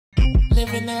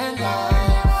living that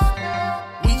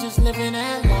life. We just living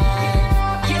that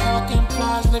life. Talking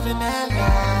plies, living that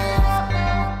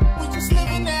life. We just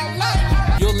living that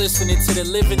life. You're listening to the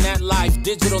Living That Life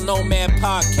Digital Nomad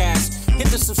Podcast. Hit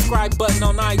the subscribe button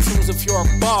on iTunes if you're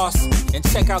a boss, and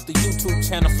check out the YouTube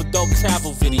channel for dope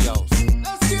travel videos.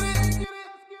 Let's get it.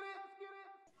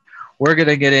 We're going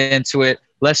to get into it.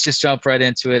 Let's just jump right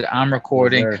into it. I'm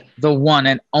recording the one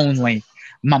and only,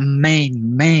 my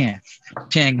main man,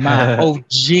 Chiang Mai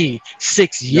OG,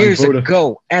 6 years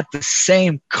ago at the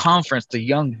same conference, the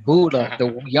young Buddha,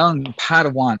 the young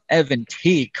Padawan, Evan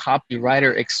Teague,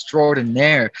 copywriter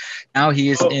extraordinaire. Now he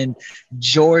is in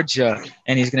Georgia,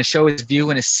 and he's going to show his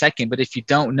view in a second. But if you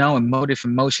don't know him,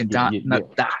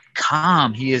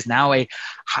 motivemotion.com, he is now a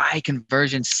high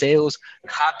conversion sales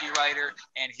copywriter,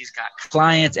 and he's got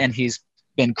clients, and he's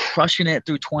been crushing it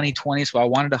through 2020. So I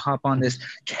wanted to hop on this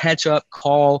catch-up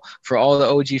call for all the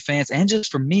OG fans, and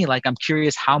just for me. Like, I'm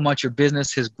curious how much your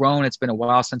business has grown. It's been a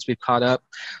while since we've caught up.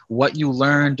 What you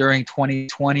learned during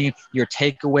 2020, your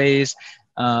takeaways,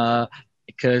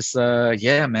 because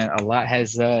yeah, man, a lot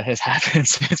has happened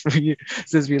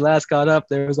since we last caught up.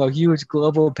 There was a huge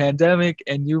global pandemic,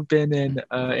 and you've been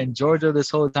in Georgia this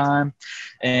whole time.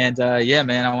 And yeah,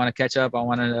 man, I want to catch up. I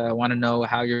want to know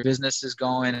how your business is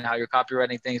going and how your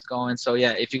copywriting thing is going. So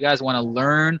yeah, if you guys want to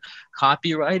learn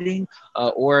copywriting,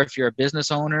 or if you're a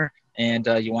business owner and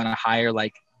you want to hire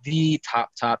like the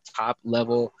top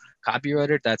level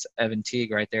copywriter, that's Evan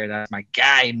Teague right there. That's my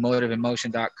guy,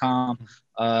 motivemotion.com.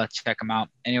 Check them out.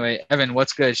 Anyway, Evan,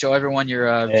 what's good? Show everyone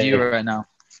your viewer right now.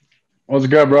 What's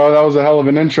good, bro? That was a hell of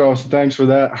an intro, so thanks for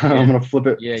that. I'm gonna flip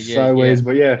it sideways,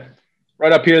 but yeah,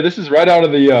 right up here. This is right out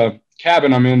of the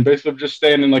cabin I'm in. Basically, I'm just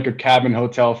staying in like a cabin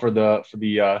hotel for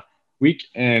the week,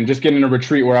 and just getting a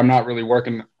retreat where I'm not really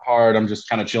working hard. I'm just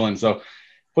kind of chilling. So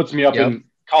puts me up in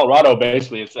Colorado,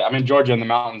 basically. I'm in Georgia in the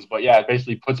mountains, but yeah, it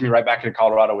basically puts me right back into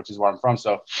Colorado, which is where I'm from.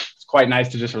 So it's quite nice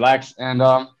to just relax. And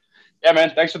yeah,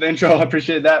 man, thanks for the intro. I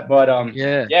appreciate that. But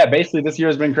yeah, basically this year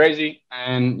has been crazy,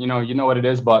 and you know what it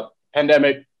is. But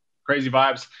pandemic, crazy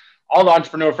vibes. All the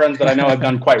entrepreneur friends that I know have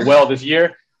done quite well this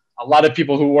year. A lot of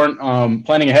people who weren't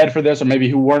planning ahead for this, or maybe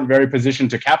who weren't very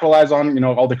positioned to capitalize on,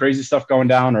 all the crazy stuff going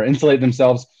down or insulate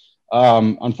themselves,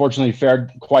 unfortunately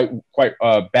fared quite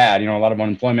bad. A lot of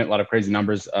unemployment, a lot of crazy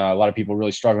numbers, a lot of people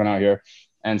really struggling out here.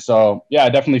 And so, yeah, I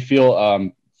definitely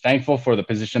feel thankful for the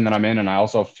position that I'm in. And I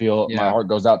also feel my heart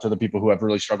goes out to the people who have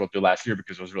really struggled through last year,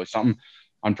 because it was really something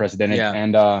unprecedented.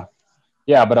 And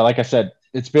yeah, but like I said,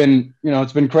 it's been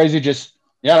crazy. Just,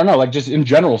 I don't know, like just in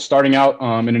general, starting out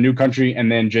in a new country,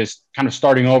 and then just kind of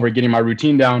starting over, getting my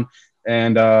routine down.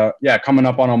 And coming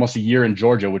up on almost a year in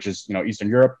Georgia, which is, Eastern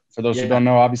Europe. For those who don't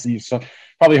know, obviously you've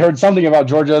probably heard something about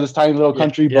Georgia, this tiny little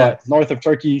country, but north of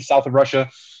Turkey, south of Russia.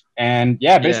 And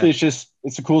basically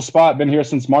it's a cool spot. Been here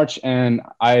since March, and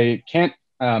I can't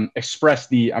express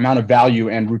the amount of value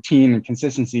and routine and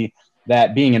consistency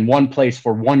that being in one place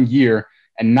for 1 year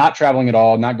and not traveling at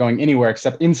all, not going anywhere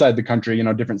except inside the country,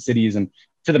 different cities and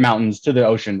to the mountains, to the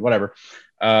ocean, whatever.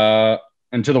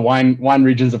 And to the wine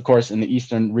regions, of course, in the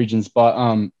eastern regions.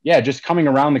 But just coming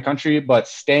around the country, but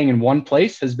staying in one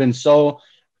place has been so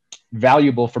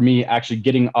valuable for me, actually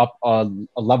getting up a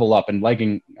level up and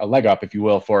legging a leg up, if you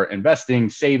will, for investing,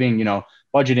 saving,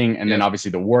 budgeting, and then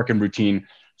obviously the work and routine.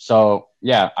 So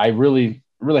yeah, I really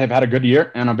have had a good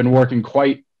year, and I've been working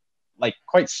quite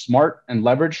smart and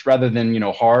leveraged rather than,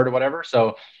 hard or whatever.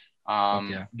 So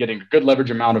getting a good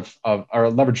leverage amount or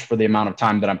leverage for the amount of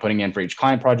time that I'm putting in for each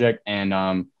client project. And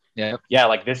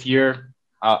like this year,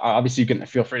 obviously you can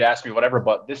feel free to ask me whatever,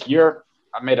 but this year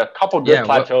I made a couple good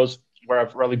plateaus where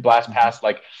I've really blast past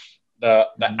like the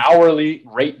hourly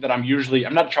rate that I'm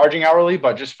not charging hourly,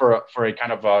 but just for a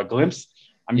kind of a glimpse,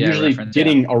 I'm usually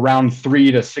getting around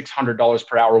 $300 to $600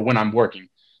 per hour when I'm working.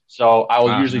 So I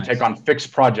will usually take on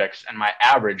fixed projects, and my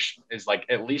average is like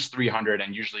at least 300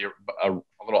 and usually a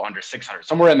little under 600,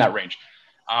 somewhere in that range.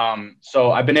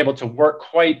 So I've been able to work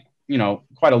quite a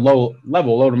low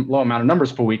amount of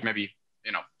numbers per week, maybe,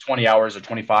 20 hours or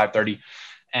 25, 30.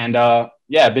 And I've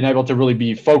been able to really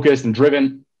be focused and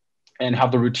driven and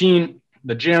have the routine,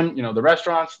 the gym, the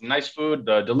restaurants, the nice food,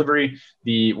 the delivery,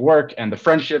 the work, and the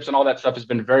friendships, and all that stuff has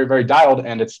been very, very dialed.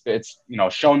 And it's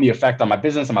shown the effect on my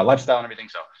business and my lifestyle and everything.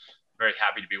 So very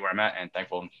happy to be where I'm at, and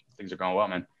thankful things are going well,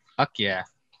 man. Fuck yeah.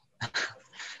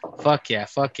 Fuck yeah.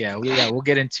 We'll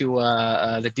get into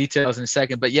the details in a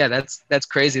second, but yeah, that's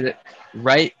crazy. That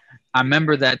right. I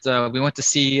remember that we went to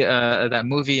see that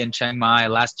movie in Chiang Mai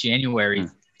last January,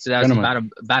 So that was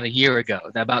about a year ago,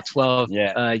 about 12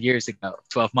 years ago,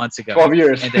 12 months ago. 12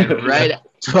 years. And then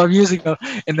 12 years ago.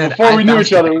 And then before we knew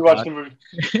each other, we watched the movie.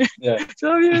 Yeah.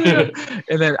 12 years ago.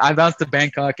 And then I bounced to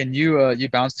Bangkok, and you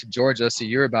bounced to Georgia. So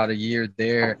you're about a year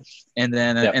there. And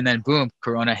then boom,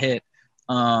 Corona hit.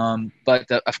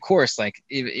 But of course, like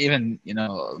even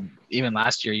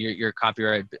last year, your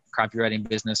copywriting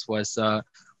business was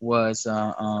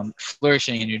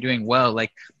flourishing, and you're doing well.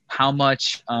 Like how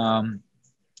much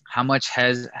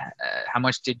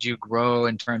did you grow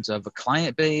in terms of a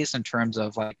client base, in terms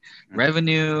of like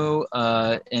revenue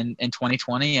in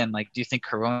 2020? And like, do you think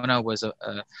Corona was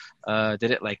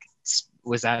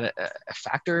was that a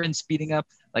factor in speeding up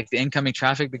like the incoming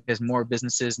traffic because more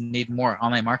businesses need more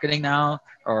online marketing now?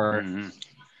 Or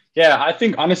Yeah, I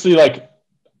think honestly, like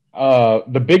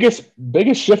the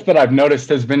biggest shift that I've noticed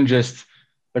has been just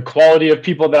the quality of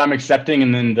people that I'm accepting,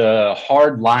 and then the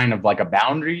hard line of like a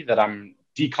boundary that I'm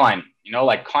declining.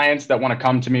 Like clients that want to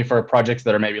come to me for projects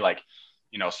that are maybe like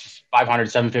 500,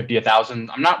 750,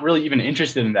 1,000. I'm not really even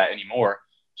interested in that anymore,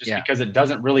 just because it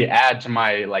doesn't really add to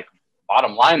my like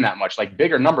bottom line that much. Like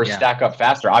bigger numbers stack up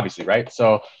faster, obviously, right?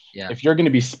 So if you're going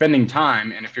to be spending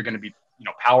time, and if you're going to be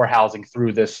powerhousing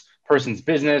through this person's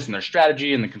business and their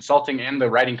strategy and the consulting and the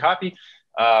writing copy,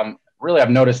 really I've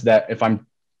noticed that if I'm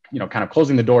kind of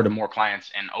closing the door to more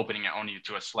clients and opening it only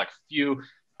to a select few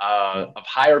of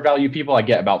higher value people, I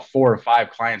get about 4 or 5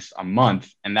 clients a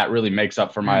month, and that really makes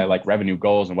up for my like revenue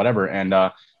goals and whatever. And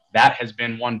that has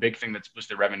been one big thing that's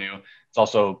boosted revenue. It's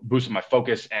also boosted my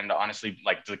focus, and honestly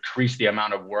like decreased the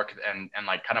amount of work and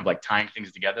like kind of like tying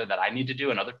things together that I need to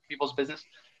do in other people's business,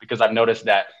 because I've noticed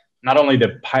that not only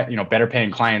the better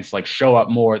paying clients like show up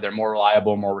more, they're more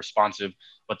reliable, more responsive,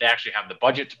 but they actually have the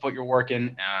budget to put your work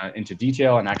into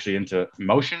detail and actually into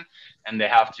motion. And they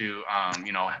have to,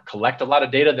 collect a lot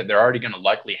of data that they're already going to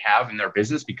likely have in their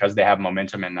business because they have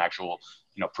momentum and actual,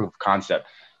 proof of concept.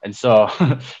 And so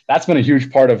that's been a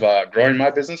huge part of growing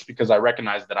my business, because I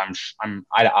recognize that I'm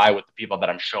eye to eye with the people that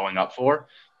I'm showing up for.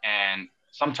 And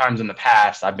sometimes in the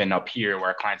past, I've been up here where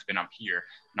a client's been up here.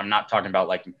 And I'm not talking about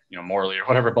like, morally or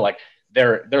whatever, but like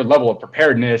their level of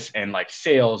preparedness and like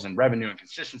sales and revenue and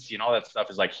consistency and all that stuff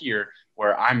is like here,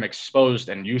 where I'm exposed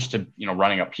and used to,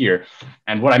 running up here.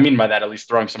 And what I mean by that, at least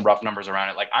throwing some rough numbers around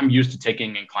it, like I'm used to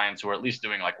taking in clients who are at least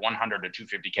doing like 100 to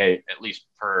 250K at least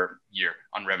per year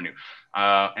on revenue.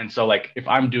 And so like, if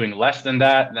I'm doing less than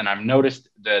that, then I've noticed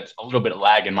that a little bit of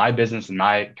lag in my business and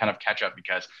my kind of catch up,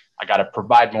 because I got to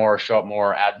provide more, show up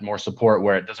more, add more support,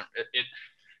 where it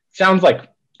sounds like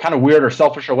kind of weird or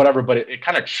selfish or whatever, but it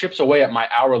kind of chips away at my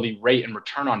hourly rate and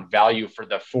return on value for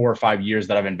the 4 or 5 years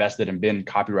that I've invested and been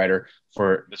copywriter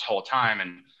for this whole time,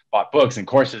 and bought books and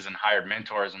courses and hired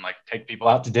mentors and like take people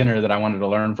out to dinner that I wanted to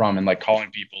learn from, and like calling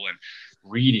people and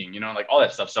reading, like all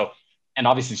that stuff. So, and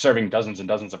obviously serving dozens and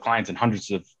dozens of clients and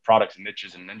hundreds of products and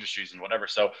niches and industries and whatever.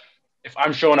 So if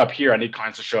I'm showing up here, I need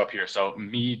clients to show up here. So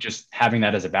me just having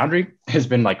that as a boundary has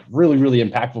been like really, really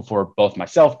impactful for both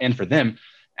myself and for them.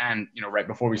 And, right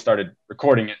before we started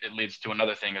recording, it leads to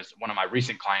another thing. Is one of my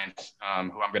recent clients,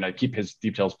 who I'm going to keep his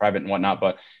details private and whatnot,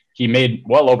 but he made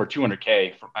well over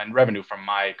 200K in revenue from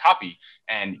my copy.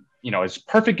 And, it's a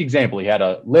perfect example. He had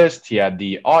a list, he had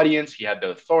the audience, he had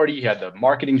the authority, he had the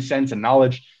marketing sense and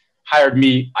knowledge, hired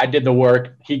me. I did the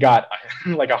work. He got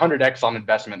like 100X on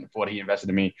investment for what he invested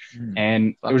in me.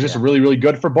 And it was just really, really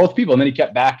good for both people. And then he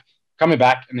kept coming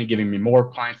back and then giving me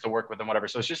more clients to work with and whatever.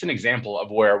 So it's just an example of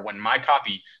where when my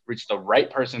copy reaches the right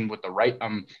person with the right,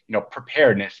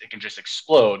 preparedness, it can just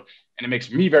explode. And it makes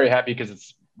me very happy, because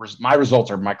it's my results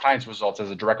or my clients' results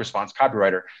as a direct response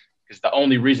copywriter, because the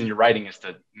only reason you're writing is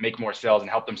to make more sales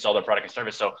and help them sell their product and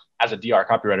service. So as a DR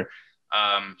copywriter,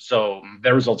 so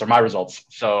their results are my results.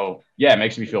 So yeah, it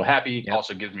makes me feel happy. It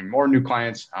also gives me more new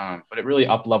clients, but it really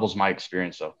up levels my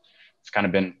experience. So it's kind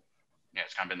of been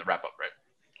the wrap up, right?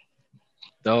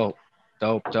 Dope.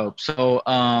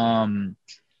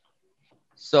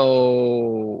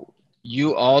 So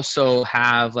you also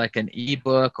have like an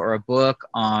ebook or a book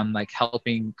on like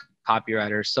helping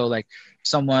copywriters. So like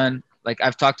someone, like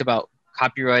I've talked about,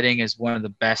 copywriting is one of the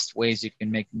best ways you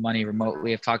can make money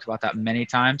remotely. I've talked about that many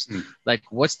times. Like,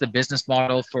 what's the business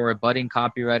model for a budding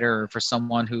copywriter, or for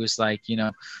someone who's like,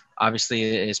 obviously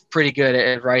is pretty good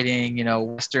at writing,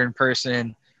 Western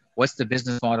person? What's the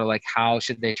business model? Like, how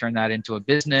should they turn that into a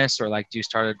business? Or like, do you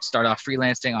start off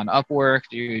freelancing on Upwork?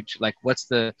 Do you like, what's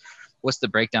the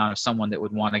breakdown of someone that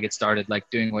would want to get started, like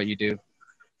doing what you do?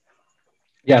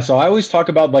 Yeah, so I always talk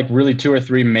about like really two or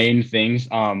three main things.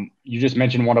 You just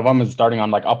mentioned one of them is starting on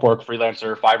like Upwork,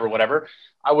 Freelancer, Fiverr, whatever.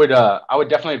 I would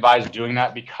definitely advise doing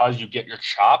that because you get your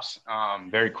chops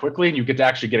very quickly, and you get to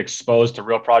actually get exposed to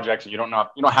real projects, and you don't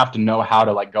have to know how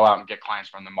to like go out and get clients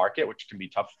from the market, which can be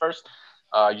tough at first.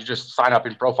 You just sign up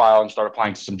in profile and start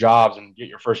applying to some jobs and get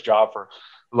your first job for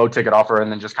low ticket offer,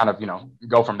 and then just kind of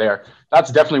go from there.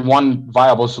 That's definitely one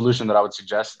viable solution that I would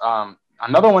suggest.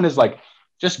 Another one is like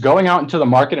just going out into the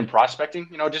market and prospecting,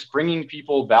 just bringing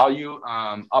people value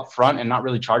up front and not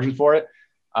really charging for it.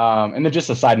 And then just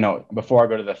a side note before I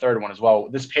go to the third one as well,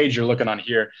 this page you're looking on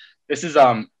here, this is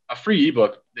a free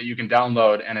ebook that you can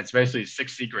download, and it's basically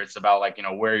 6 secrets about like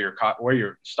where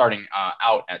you're starting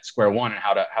out at square one and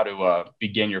how to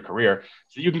begin your career.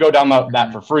 So you can go download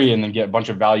that for free and then get a bunch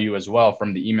of value as well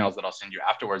from the emails that I'll send you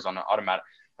afterwards on the automatic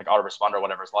like autoresponder or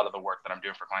whatever. It's a lot of the work that I'm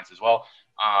doing for clients as well.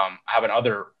 I have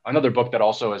another book that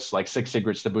also is like 6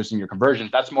 secrets to boosting your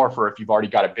conversions. That's more for if you've already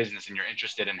got a business and you're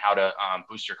interested in how to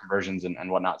boost your conversions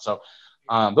and whatnot. So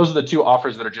those are the 2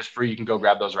 offers that are just free. You can go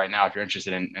grab those right now if you're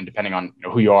interested in, and depending on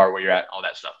who you are, where you're at, all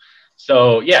that stuff.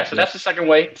 So yeah, so that's the second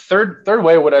way. Third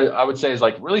way, what I would say is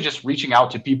like really just reaching out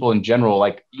to people in general,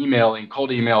 like emailing,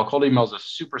 cold email. Cold email is a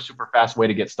super, super fast way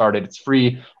to get started. It's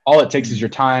free. All it takes is your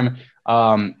time.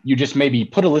 You just maybe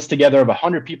put a list together of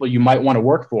 100 people you might want to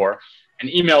work for and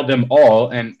email them all.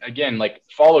 And again, like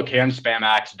follow CAN spam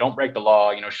acts, don't break the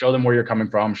law, show them where you're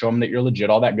coming from, show them that you're legit,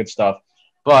 all that good stuff.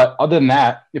 But other than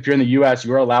that, if you're in the US,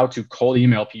 you're allowed to cold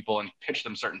email people and pitch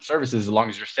them certain services as long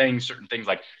as you're saying certain things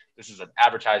like this is an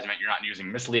advertisement. You're not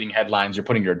using misleading headlines. You're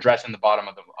putting your address in the bottom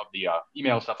of the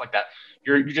email, stuff like that.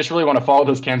 You just really want to follow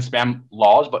those CAN spam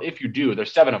laws. But if you do,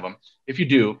 there's 7 of them. If you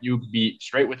do, you be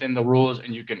straight within the rules,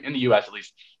 and you can, in the US at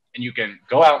least, and you can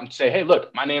go out and say, hey,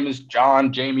 look, my name is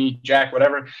John, Jamie, Jack,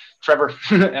 whatever, Trevor,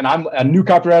 and I'm a new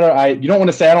copywriter. You don't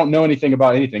want to say I don't know anything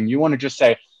about anything. You want to just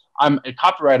say, I'm a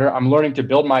copywriter. I'm learning to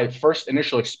build my first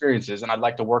initial experiences, and I'd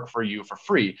like to work for you for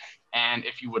free. And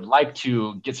if you would like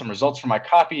to get some results from my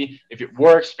copy, if it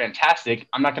works, fantastic.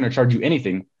 I'm not going to charge you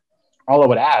anything. All I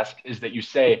would ask is that you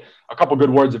say a couple good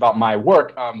words about my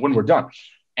work when we're done.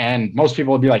 And most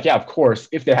people would be like, yeah, of course,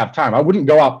 if they have time. I wouldn't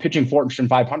go out pitching Fortune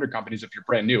 500 companies if you're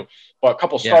brand new, but a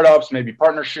couple startups, maybe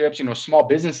partnerships, small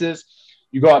businesses,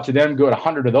 you go out to them, go to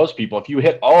 100 of those people. If you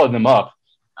hit all of them up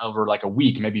over like a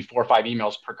week, maybe 4 or 5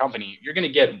 emails per company, you're going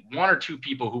to get 1 or 2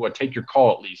 people who would take your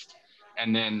call at least.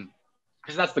 And then,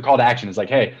 because that's the call to action, is like,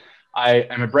 hey, I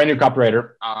am a brand new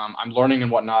copywriter. I'm learning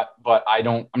and whatnot, but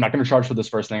I'm not going to charge for this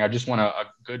first thing. I just want a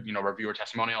good, reviewer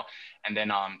testimonial. And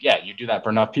then, you do that for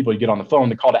enough people, you get on the phone.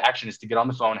 The call to action is to get on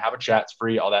the phone, have a chat. It's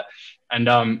free, all that.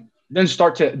 And then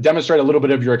start to demonstrate a little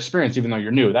bit of your experience, even though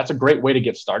you're new. That's a great way to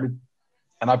get started.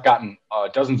 And I've gotten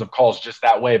dozens of calls just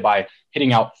that way by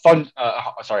hitting out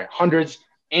hundreds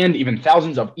and even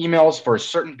thousands of emails for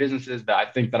certain businesses that I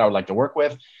think that I would like to work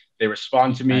with. They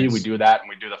respond to me. Nice. We do that, and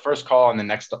we do the first call, and the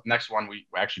next one we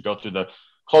actually go through the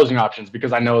closing options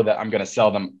because I know that I'm going to sell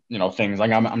them, things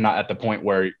like I'm not at the point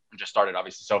where I just started,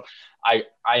 obviously. So I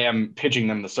am pitching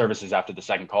them the services after the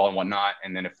second call and whatnot.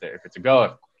 And then if it's a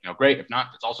go, great. If not,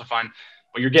 it's also fine.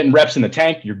 But you're getting reps in the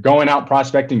tank. You're going out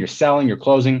prospecting. You're selling. You're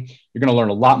closing. You're going to learn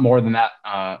a lot more than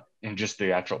that in just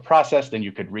the actual process than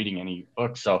you could reading any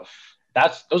book. So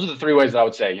those are the 3 ways that I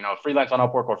would say. Freelance on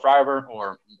Upwork or Fiverr,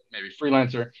 or maybe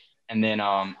Freelancer. And then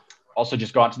also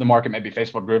just go out to the market, maybe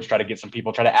Facebook groups, try to get some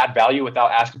people, try to add value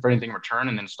without asking for anything in return,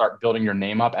 and then start building your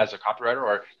name up as a copywriter,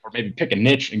 or maybe pick a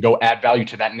niche and go add value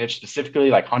to that niche specifically,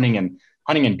 like hunting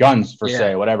and guns for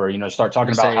say, whatever, start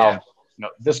talking about how,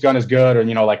 this gun is good,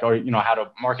 or, how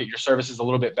to market your services a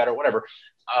little bit better, whatever.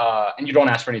 And you don't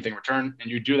ask for anything in return,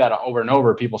 and you do that over and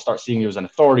over. People start seeing you as an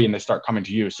authority and they start coming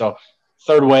to you. So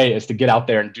third way is to get out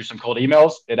there and do some cold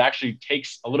emails. It actually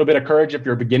takes a little bit of courage if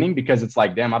you're beginning, because it's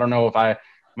like, damn, I don't know if I'm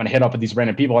going to hit up with these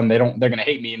random people and they're going to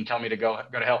hate me and tell me to go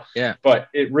to hell. Yeah. But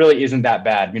it really isn't that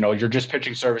bad. You're just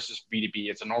pitching services for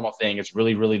B2B. It's a normal thing. It's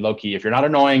really, really low key. If you're not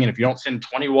annoying, and if you don't send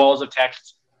 20 walls of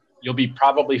text, you'll be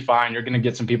probably fine. You're going to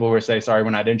get some people who are say, sorry, we're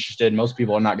not interested. Most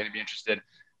people are not going to be interested,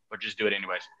 but just do it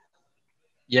anyways.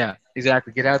 Yeah,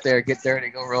 exactly. Get out there, get dirty,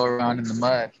 go roll around in the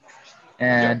mud.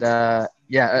 And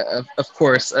of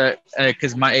course,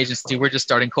 because my agency, we're just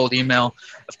starting cold email.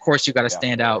 Of course, you got to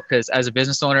stand out, because as a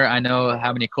business owner, I know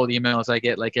how many cold emails I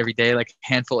get like every day, like a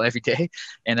handful every day.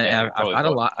 And I've got a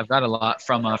lot. I've got a lot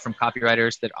from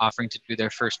copywriters that offering to do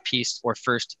their first piece or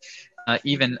first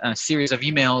even a series of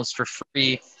emails for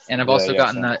free. And I've also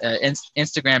gotten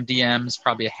Instagram DMs,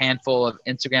 probably a handful of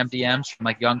Instagram DMs from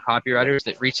like young copywriters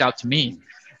that reach out to me,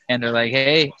 and they're like,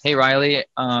 hey Riley,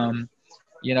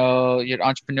 you know, you're an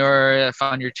entrepreneur. I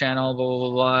found your channel, blah, blah,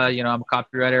 blah. You know, I'm a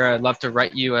copywriter. I'd love to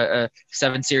write you a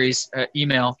 7-series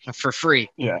email for free.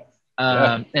 Yeah.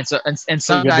 And so, and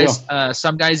some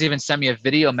guys even send me a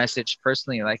video message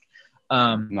personally, like,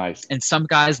 nice. And some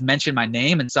guys mentioned my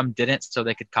name and some didn't, so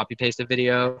they could copy paste a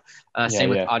video. Same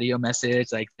with audio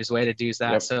message. Like, there's a way to do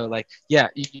that. Yep. So like, yeah,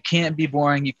 you can't be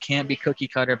boring. You can't be cookie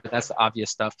cutter, but that's the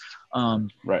obvious stuff.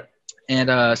 Right. And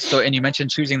and you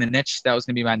mentioned choosing the niche. That was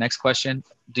going to be my next question.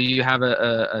 Do you have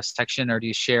a section, or do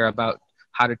you share about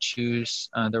how to choose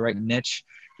the right niche,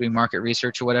 doing market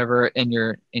research or whatever in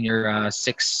your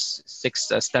six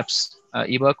steps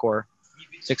ebook or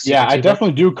six? Yeah, I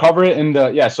definitely do cover it in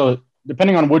the So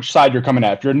depending on which side you're coming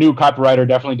at, if you're a new copywriter,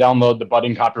 definitely download the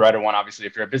budding copywriter one. Obviously,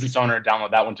 if you're a business owner,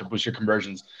 download that one to boost your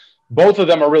conversions. Both of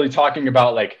them are really talking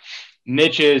about like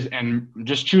niches and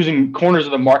just choosing corners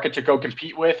of the market to go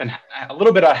compete with, and a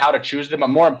little bit on how to choose them, but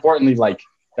more importantly, like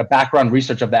the background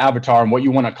research of the avatar and what you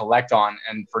want to collect on.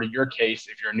 And for your case,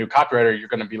 if you're a new copywriter, you're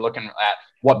going to be looking at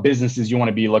what businesses you want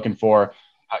to be looking for.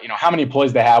 How many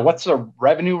employees they have, what's the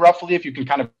revenue roughly, if you can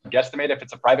kind of guesstimate. If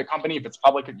it's a private company, if it's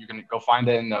public, you can go find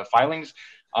it in the filings.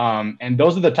 And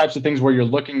those are the types of things where you're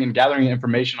looking and gathering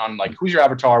information on, like, who's your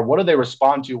avatar, what do they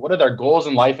respond to, what are their goals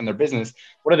in life and their business,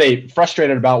 what are they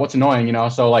frustrated about, what's annoying,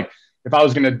 So like, if I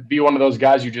was going to be one of those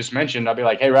guys you just mentioned, I'd be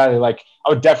like, hey, Riley, like,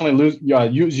 I would definitely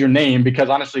use your name, because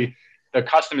honestly, the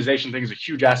customization thing is a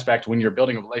huge aspect when you're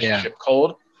building a relationship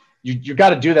cold. You got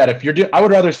to do that. I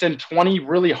would rather send 20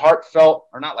 really heartfelt,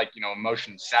 or not like,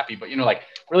 emotion sappy, but, like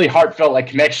really heartfelt, like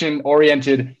connection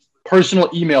oriented personal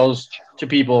emails to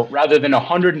people, rather than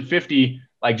 150,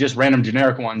 like just random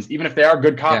generic ones. Even if they are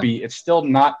good copy, it's still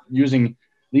not using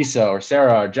Lisa or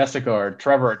Sarah or Jessica or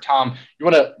Trevor or Tom. You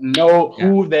want to know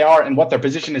who they are and what their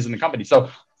position is in the company.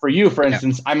 So for you, for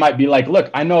instance, I might be like,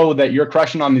 look, I know that you're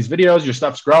crushing on these videos, your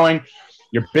stuff's growing,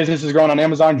 your business is growing on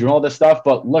Amazon, doing all this stuff,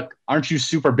 but look, aren't you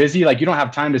super busy? Like, you don't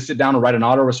have time to sit down and write an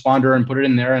autoresponder and put it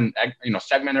in there and,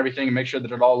 segment everything and make sure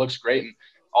that it all looks great and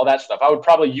all that stuff. I would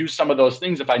probably use some of those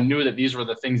things if I knew that these were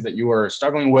the things that you were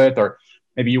struggling with, or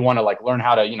maybe you want to like learn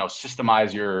how to,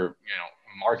 systemize your,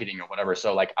 marketing or whatever.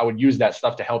 So like, I would use that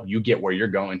stuff to help you get where you're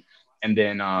going, and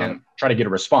then try to get a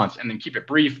response, and then keep it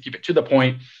brief, keep it to the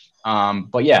point.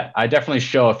 But yeah, I definitely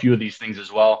show a few of these things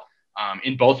as well.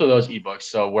 In both of those ebooks.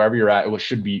 So wherever you're at, it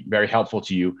should be very helpful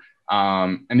to you.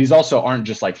 And these also aren't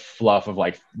just like fluff of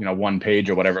like, one page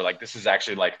or whatever. Like, this is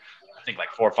actually like, I think like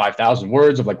 4,000 or 5,000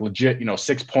 words of like legit,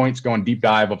 6 points going deep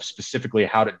dive of specifically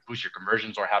how to boost your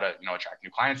conversions or how to, attract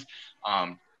new clients.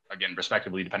 Again,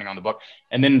 respectively, depending on the book.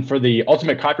 And then for the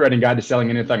ultimate copywriting guide to selling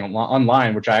anything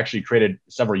online, which I actually created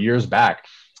several years back,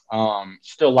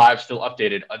 still live, still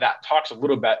updated. That talks a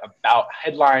little bit about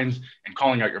headlines and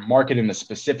calling out your market in a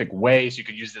specific way. So you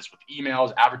could use this with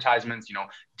emails, advertisements,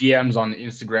 DMs on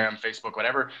Instagram, Facebook,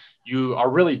 whatever. You are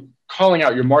really calling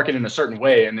out your market in a certain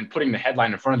way, and then putting the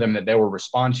headline in front of them that they will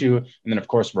respond to. And then of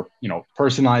course, we're,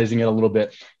 personalizing it a little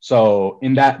bit. So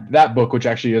in that book, which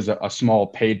actually is a small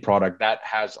paid product, that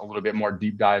has a little bit more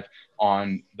deep dive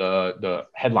on the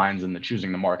headlines and the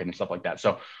choosing the market and stuff like that.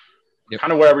 So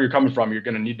kind of wherever you're coming from, you're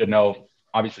going to need to know,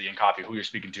 obviously, in copy, who you're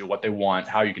speaking to, what they want,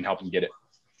 how you can help them get it.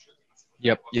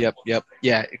 Yep.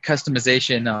 Yeah.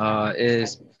 Customization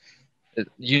is,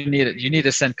 you need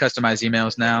to send customized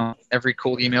emails now. Every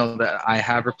cold email that I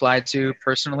have replied to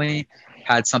personally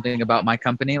had something about my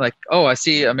company. Like, oh, I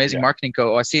see Amazing Marketing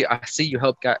Co. Oh, I see you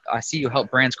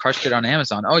help brands crush it on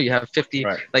Amazon. Oh, you have 50.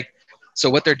 Right. Like, so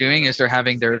what they're doing is they're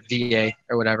having their VA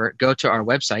or whatever go to our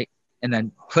website and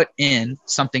then put in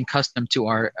something custom to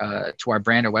our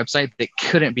brand or website that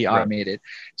couldn't be automated.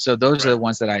 So those are the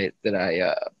ones that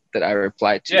I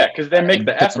replied to. Yeah, because they make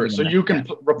the effort, so you can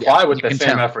reply with the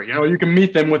same effort. You can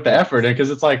meet them with the effort, because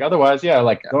it's like, otherwise,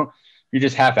 don't you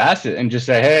just half-ass it and just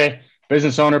say, hey,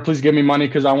 business owner, please give me money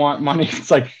because I want money. It's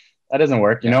like, that doesn't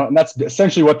work, and that's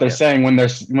essentially what they're saying when they're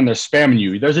spamming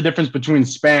you. There's a difference between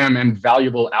spam and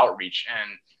valuable outreach,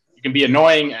 and you can be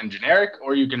annoying and generic,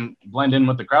 or you can blend in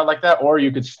with the crowd like that, or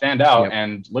you could stand out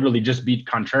and literally just be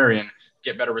contrarian,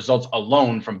 get better results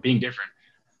alone from being different,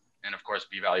 and of course,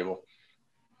 be valuable.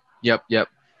 Yep.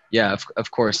 Yeah,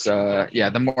 of course.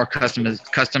 The more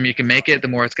custom you can make it, the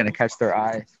more it's going to catch their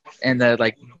eye. And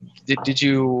did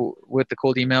you, with the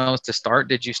cold emails to start,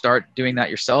 did you start doing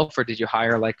that yourself, or did you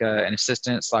hire like an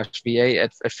assistant / VA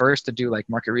at first to do like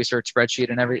market research spreadsheet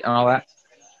and all that?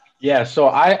 Yeah. So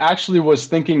I actually was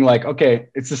thinking like, okay,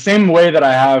 it's the same way that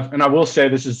I have. And I will say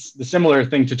this is the similar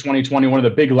thing to 2020. One of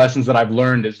the big lessons that I've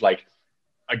learned is like,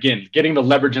 again, getting the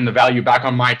leverage and the value back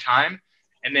on my time,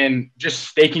 and then just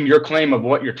staking your claim of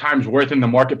what your time's worth in the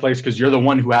marketplace, because you're the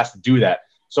one who has to do that.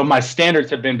 So my standards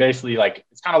have been basically like,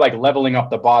 it's kind of like leveling up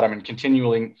the bottom and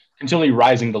continually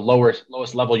rising the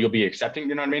lowest level you'll be accepting,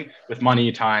 you know what I mean? With money,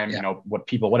 time, you know, what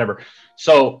people, whatever.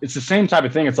 So it's the same type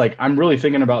of thing. It's like, I'm really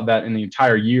thinking about that in the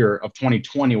entire year of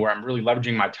 2020, where I'm really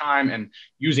leveraging my time and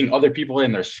using other people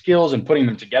and their skills and putting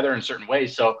them together in certain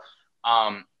ways. So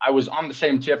I was on the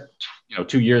same tip,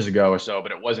 2 years ago or so,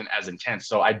 but it wasn't as intense.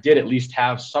 So I did at least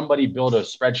have somebody build a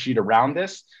spreadsheet around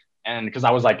this. And because I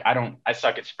was like, I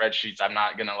suck at spreadsheets. I'm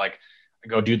not going to like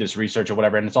go do this research or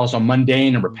whatever. And it's also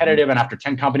mundane and repetitive. And after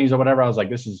 10 companies or whatever, I was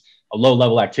like, this is a low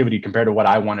level activity compared to what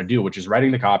I want to do, which is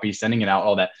writing the copy, sending it out,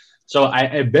 all that. So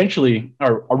I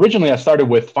originally I started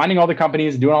with finding all the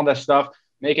companies, doing all that stuff,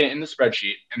 making it in the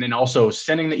spreadsheet, and then also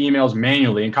sending the emails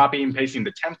manually and copying and pasting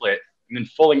the template, and then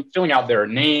filling out their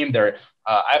name,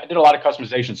 I did a lot of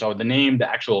customization. So the name, the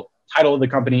actual title of the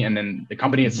company, and then the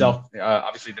company itself,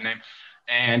 obviously the name,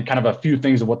 and kind of a few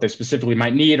things of what they specifically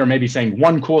might need, or maybe saying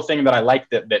one cool thing that I like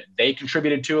that they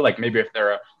contributed to. Like maybe if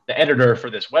they're the editor for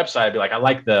this website, I'd be like, I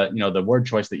like the word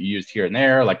choice that you used here and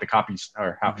there, like the copies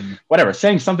or how, whatever,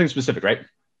 saying something specific, right?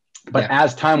 But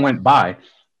as time went by,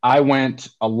 I went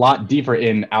a lot deeper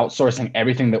in outsourcing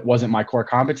everything that wasn't my core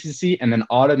competency and then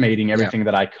automating everything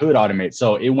that I could automate.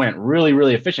 So it went really,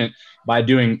 really efficient by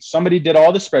somebody did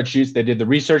all the spreadsheets, they did the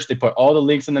research, they put all the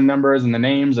links and the numbers and the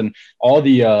names and all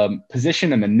the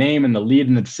position and the name and the lead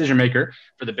and the decision maker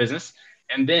for the business.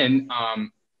 And then,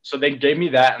 so they gave me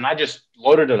that and I just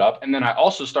loaded it up. And then I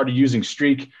also started using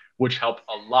Streak, which helped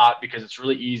a lot because it's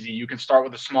really easy. You can start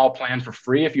with a small plan for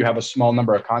free if you have a small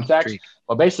number of contacts.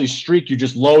 But basically Streak, you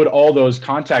just load all those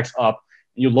contacts up,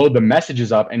 you load the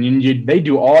messages up, and they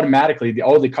do automatically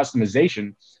all the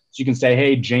customization. So you can say,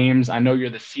 hey, James, I know you're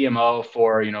the CMO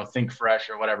for, Think Fresh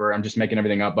or whatever. I'm just making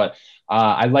everything up, but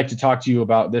I'd like to talk to you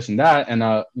about this and that. And,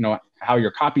 how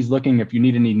your copy's looking. If you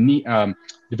need any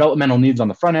developmental needs on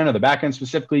the front end or the back end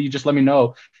specifically, you just let me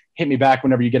know, hit me back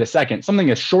whenever you get a second, something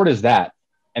as short as that.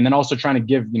 And then also trying to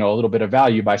give, a little bit of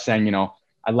value by saying,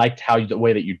 I liked the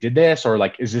way that you did this, or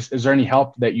like, is there any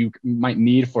help that you might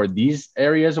need for these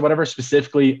areas or whatever,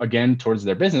 specifically, again, towards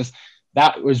their business.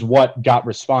 That was what got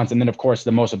response. And then of course,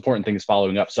 the most important thing is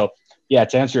following up. So yeah,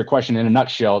 to answer your question in a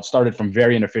nutshell, it started from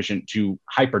very inefficient to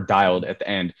hyper dialed at the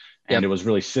end. And it was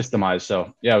really systemized.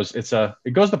 So yeah,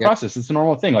 it goes the process. It's a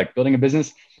normal thing. Like building a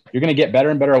business, you're going to get better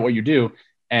and better at what you do.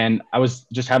 And I was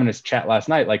just having this chat last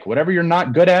night, like whatever you're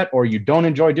not good at or you don't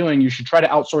enjoy doing, you should try to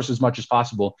outsource as much as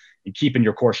possible and keep in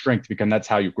your core strength, because that's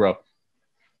how you grow.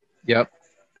 Yep,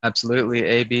 absolutely.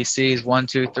 ABCs, 1,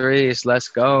 2, 3. Let's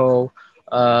go.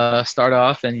 Start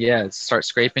off and start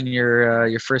scraping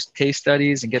your first case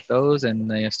studies and get those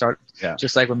and start.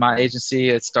 Just like with my agency,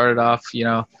 it started off,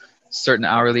 certain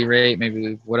hourly rate,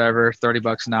 maybe whatever,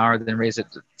 $30 an hour, then raise it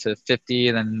to 50,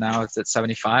 and then now it's at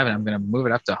 75, and I'm going to move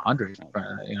it up to 100,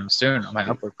 soon on my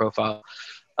Upwork profile.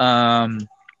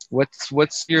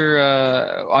 What's your,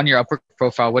 on your Upwork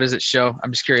profile, what does it show?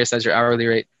 I'm just curious as your hourly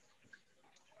rate.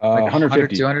 Like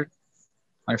 150, 200,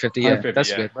 150. Yeah,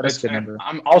 that's good. That's a good number.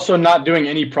 I'm also not doing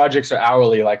any projects or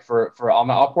hourly, like for on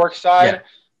the Upwork side.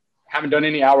 Haven't done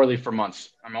any hourly for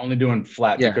months. I'm only doing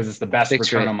flat because it's the best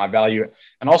return on my value.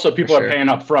 And also people are paying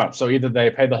up front. So either they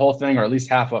pay the whole thing or at least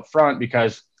half up front,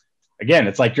 because again,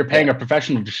 it's like you're paying a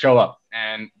professional to show up.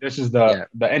 And this is the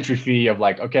entry fee of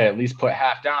like, okay, at least put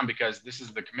half down, because this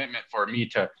is the commitment for me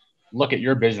to look at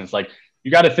your business. Like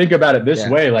you got to think about it this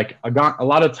way. Like a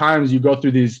lot of times you go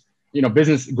through these,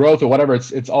 business growth or whatever,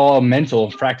 it's all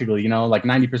mental practically, like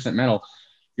 90% mental.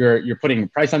 You're putting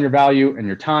price on your value and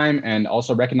your time, and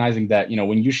also recognizing that,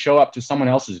 when you show up to someone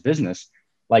else's business,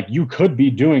 like you could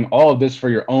be doing all of this for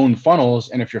your own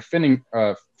funnels. And if you're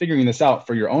figuring this out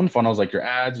for your own funnels, like your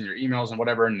ads and your emails and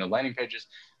whatever, and the landing pages,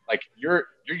 like you're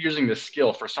using this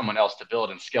skill for someone else to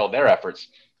build and scale their efforts.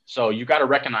 So you got to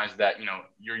recognize that,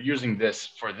 you're using this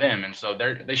for them. And so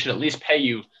they should at least pay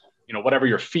you, whatever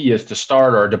your fee is to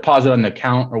start, or deposit on the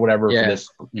account or whatever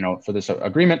for this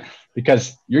agreement,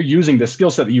 because you're using the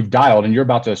skill set that you've dialed and you're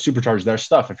about to supercharge their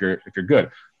stuff. If you're good,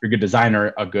 you're a good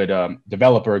designer, a good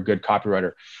developer, a good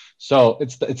copywriter. So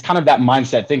it's kind of that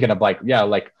mindset thinking of like,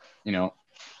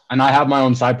 and I have my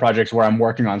own side projects where I'm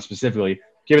working on specifically,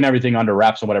 giving everything under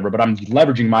wraps or whatever, but I'm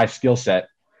leveraging my skill set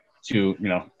to,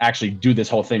 actually do this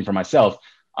whole thing for myself.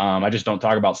 I just don't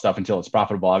talk about stuff until it's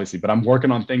profitable, obviously, but I'm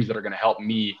working on things that are going to help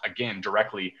me, again,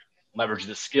 directly leverage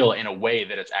the skill in a way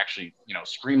that it's actually,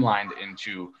 streamlined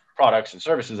into products and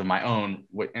services of my own,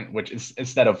 which is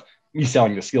instead of me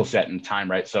selling the skill set and time,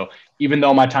 right? So even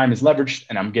though my time is leveraged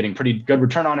and I'm getting pretty good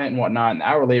return on it and whatnot, and the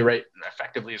hourly rate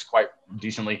effectively is quite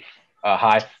decently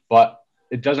high, but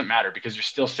it doesn't matter because you're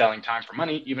still selling time for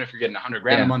money. Even if you're getting 100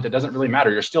 grand a month, it doesn't really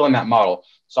matter. You're still in that model.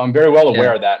 So I'm very well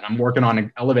aware of that. And I'm working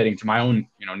on elevating to my own,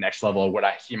 next level of what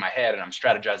I see in my head, and I'm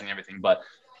strategizing everything. But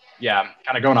yeah, I'm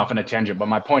kind of going off on a tangent, but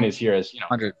my point is here is, you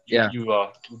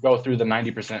go through the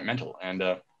 90% mental, and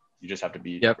you just have to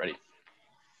be ready.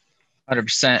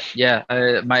 100%.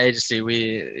 Yeah. My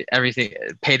agency, everything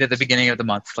paid at the beginning of the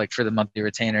month, like for the monthly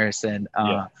retainers. And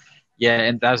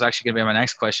and that was actually going to be my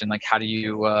next question. Like, how do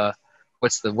you,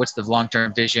 what's the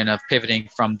long-term vision of pivoting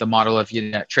from the model of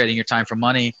trading your time for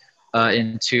money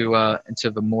into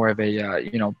the more of a,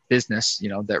 business,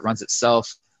 that runs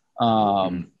itself.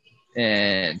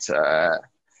 And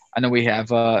I know we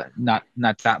have not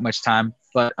that much time,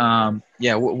 but do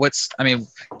you want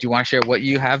to share what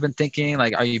you have been thinking?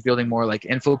 Like, are you building more like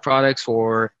info products,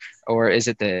 or is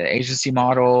it the agency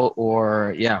model,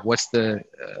 or what's the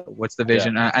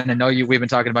vision? And I know we've been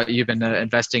talking about, you've been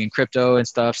investing in crypto and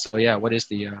stuff. So what is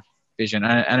the vision?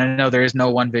 And I know there is no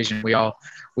one vision. We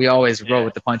always roll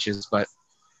with the punches, but.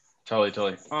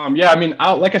 Totally.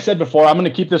 Like I said before, I'm going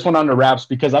to keep this one under wraps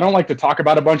because I don't like to talk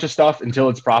about a bunch of stuff until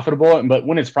it's profitable. But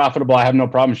when it's profitable, I have no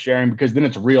problem sharing because then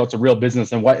it's real. It's a real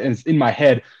business. And what is in my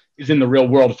head is in the real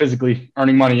world, physically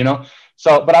earning money,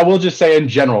 So, but I will just say in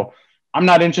general, I'm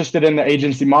not interested in the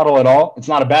agency model at all. It's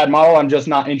not a bad model. I'm just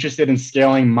not interested in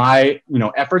scaling my,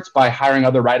 efforts by hiring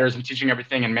other writers and teaching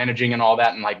everything and managing and all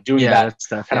that. And like doing that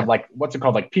stuff, kind of like, what's it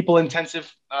called? Like people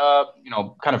intensive,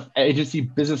 kind of agency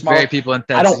business model. Very people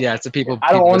intensive. It's a people.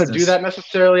 I don't want to do that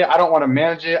necessarily. I don't want to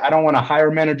manage it. I don't want to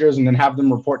hire managers and then have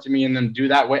them report to me and then do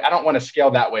that way. I don't want to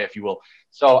scale that way, if you will.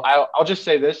 So I'll just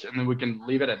say this and then we can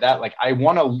leave it at that. Like, I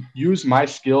want to use my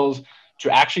skills to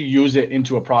actually use it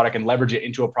into a product and leverage it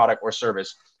into a product or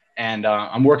service. And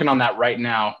I'm working on that right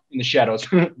now in the shadows,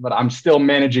 but I'm still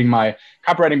managing my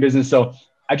copywriting business. So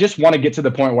I just want to get to the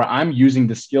point where I'm using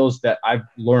the skills that I've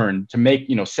learned to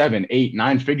make, 7, 8,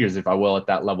 9 figures, if I will, at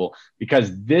that level, because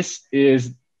this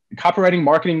is copywriting,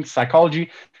 marketing,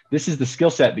 psychology. This is the skill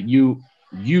set that you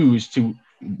use to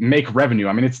make revenue.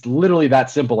 I mean, it's literally that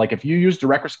simple. Like, if you use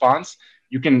direct response,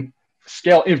 you can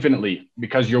scale infinitely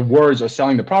because your words are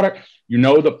selling the product. You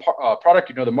know the product,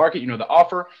 you know the market, you know the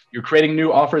offer. You're creating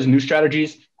new offers, new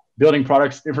strategies, building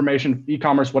products, information,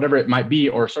 e-commerce, whatever it might be,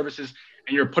 or services,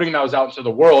 and you're putting those out into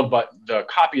the world. But the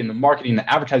copy and the marketing,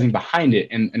 the advertising behind it,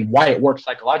 and why it works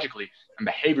psychologically and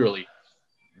behaviorally,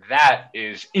 that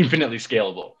is infinitely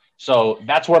scalable. So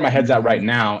that's where my head's at right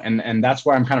now, and that's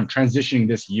where I'm kind of transitioning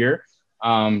this year.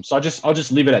 So I'll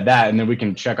just leave it at that, and then we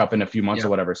can check up in a few months or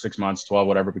whatever, 6 months, 12,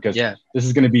 whatever, because this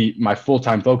is going to be my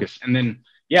full-time focus. And then,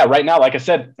 right now, like I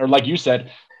said, or like you said,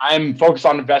 I'm focused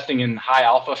on investing in high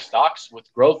alpha stocks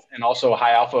with growth and also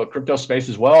high alpha crypto space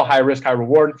as well. High risk, high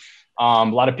reward. A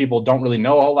lot of people don't really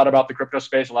know a whole lot about the crypto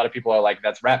space. A lot of people are like,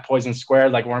 that's rat poison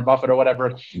squared, like Warren Buffett or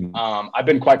whatever. I've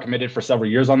been quite committed for several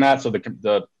years on that. So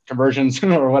the conversions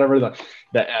or whatever,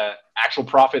 the actual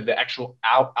profit, the actual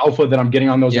alpha that I'm getting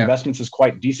on those investments is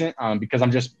quite decent because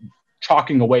I'm just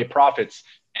chalking away profits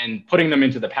and putting them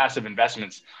into the passive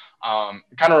investments.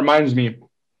 It kind of reminds me,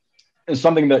 is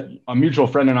something that a mutual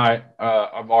friend and I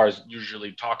of ours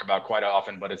usually talk about quite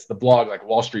often, but it's the blog, like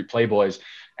Wall Street Playboys.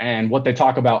 And what they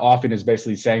talk about often is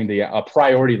basically saying the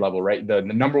priority level, right? The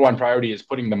number one priority is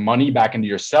putting the money back into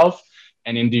yourself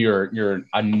and into your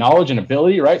knowledge and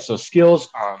ability, right? So skills,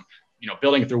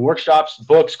 building it through workshops,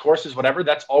 books, courses, whatever,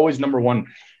 that's always number one.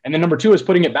 And then number two is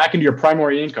putting it back into your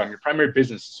primary income, your primary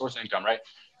business source of income, right?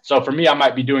 So for me, I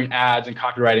might be doing ads and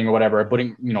copywriting or whatever,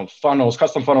 putting, funnels,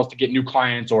 custom funnels to get new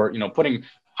clients, or,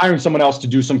 hiring someone else to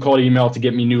do some cold email to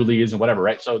get me new leads and whatever,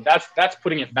 right? So that's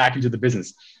putting it back into the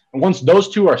business. And once those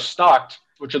two are stocked,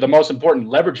 which are the most important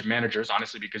leverage managers,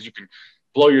 honestly, because you can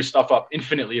blow your stuff up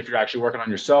infinitely if you're actually working on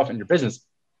yourself and your business.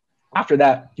 After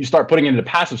that, you start putting into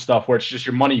passive stuff where it's just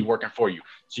your money working for you.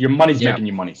 So your money's making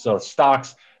you money. So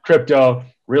stocks, crypto,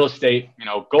 real estate,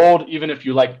 gold, even if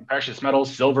you like precious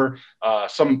metals, silver,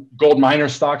 some gold miner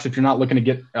stocks, if you're not looking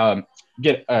to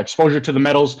get exposure to the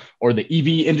metals, or the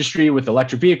EV industry with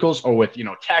electric vehicles, or with,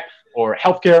 tech or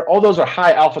healthcare. All those are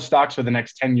high alpha stocks for the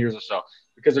next 10 years or so,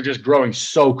 because they're just growing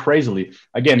so crazily.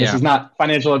 Again, this is not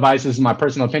financial advice. This is my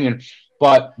personal opinion,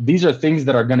 but these are things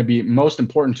that are going to be most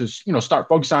important to, start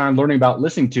focusing on, learning about,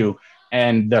 listening to.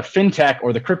 And the fintech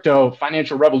or the crypto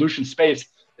financial revolution space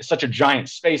is such a giant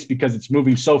space because it's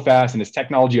moving so fast and it's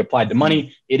technology applied to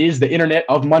money. It is the internet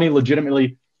of money,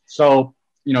 legitimately. So,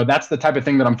 that's the type of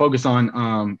thing that I'm focused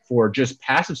on for just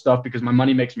passive stuff, because my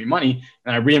money makes me money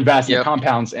and I reinvest in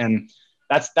compounds. And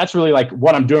that's really like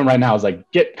what I'm doing right now, is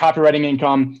like get copywriting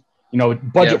income,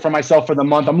 budget for myself for the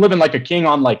month. I'm living like a king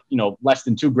on like, less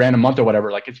than $2,000 a month or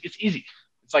whatever. Like it's easy.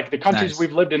 It's like the countries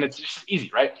we've lived in, it's just easy,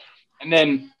 right? And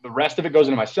then the rest of it goes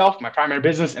into myself, my primary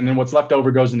business, and then what's left over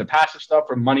goes into passive stuff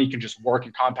where money can just work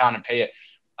and compound and pay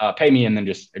me and then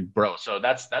just grow. So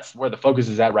that's where the focus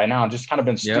is at right now. I've just kind of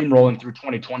been steamrolling through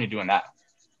 2020 doing that.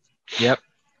 Yep.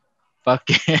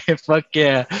 Fuck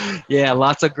yeah. Yeah,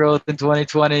 lots of growth in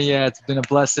 2020. Yeah, it's been a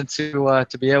blessing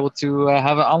to be able to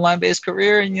have an online-based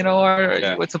career, and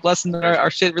it's a blessing that our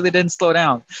shit really didn't slow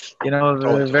down.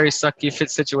 A very sucky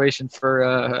fit situation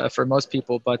for most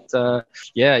people, but it's a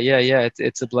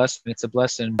blessing. It's a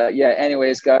blessing.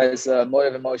 Anyways, guys,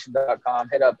 motiveemotion.com.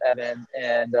 Hit up Evan,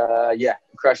 and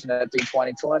crushing it through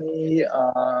 2020.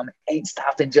 Ain't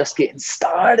stopping, just getting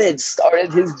started.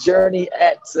 Started his journey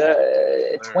at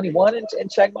 21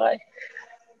 and check my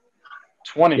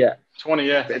 20. Yeah. 20,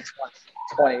 yeah.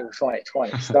 20.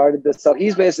 Started this. So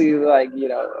he's basically like,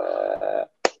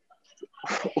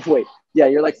 wait, yeah,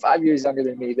 you're like 5 years younger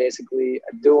than me, basically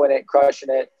doing it, crushing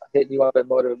it, hitting you up at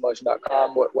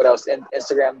motiveemotion.com. What else?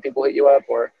 Instagram people hit you up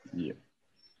or?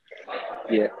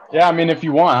 Yeah. I mean, if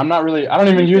you want, I don't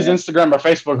even use Instagram or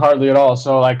Facebook hardly at all.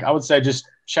 So like, I would say just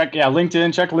check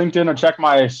LinkedIn or check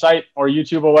my site or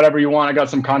YouTube or whatever you want. I got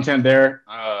some content there.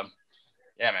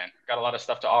 Man, got a lot of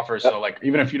stuff to offer. So like,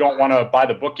 even if you don't want to buy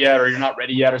the book yet, or you're not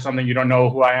ready yet or something, you don't know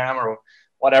who I am or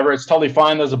whatever, it's totally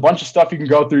fine. There's a bunch of stuff you can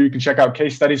go through. You can check out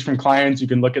case studies from clients. You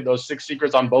can look at those 6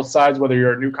 secrets on both sides, whether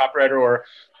you're a new copywriter or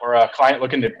a client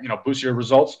looking to, boost your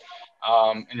results,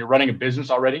 and you're running a business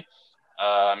already.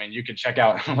 You can check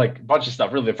out like a bunch of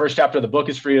stuff. Really, the first chapter of the book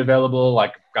is free available.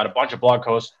 Like, got a bunch of blog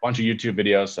posts, a bunch of YouTube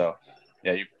videos. So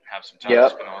yeah, you have some time to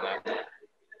spend on that.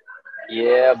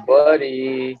 Yeah,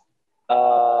 buddy.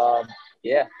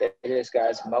 There it is,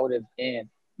 guys. Motive in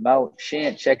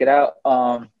Motion. Check it out.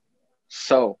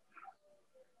 So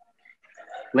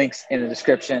links in the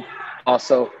description.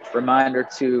 Also, reminder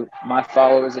to my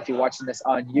followers, if you're watching this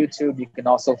on YouTube, you can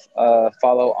also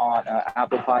follow on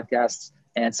Apple Podcasts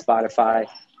and Spotify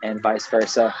and vice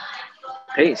versa.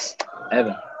 Peace.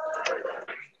 Evan.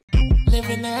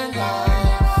 Living that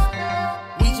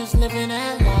life. We just living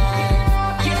that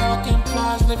life. Talking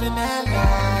plus living that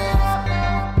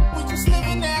life. We just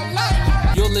living that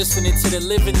life. You're listening to the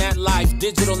Living That Life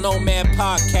Digital Nomad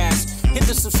Podcast. Hit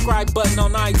the subscribe button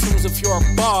on iTunes if you're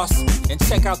a boss, and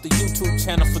check out the YouTube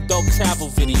channel for dope travel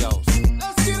videos.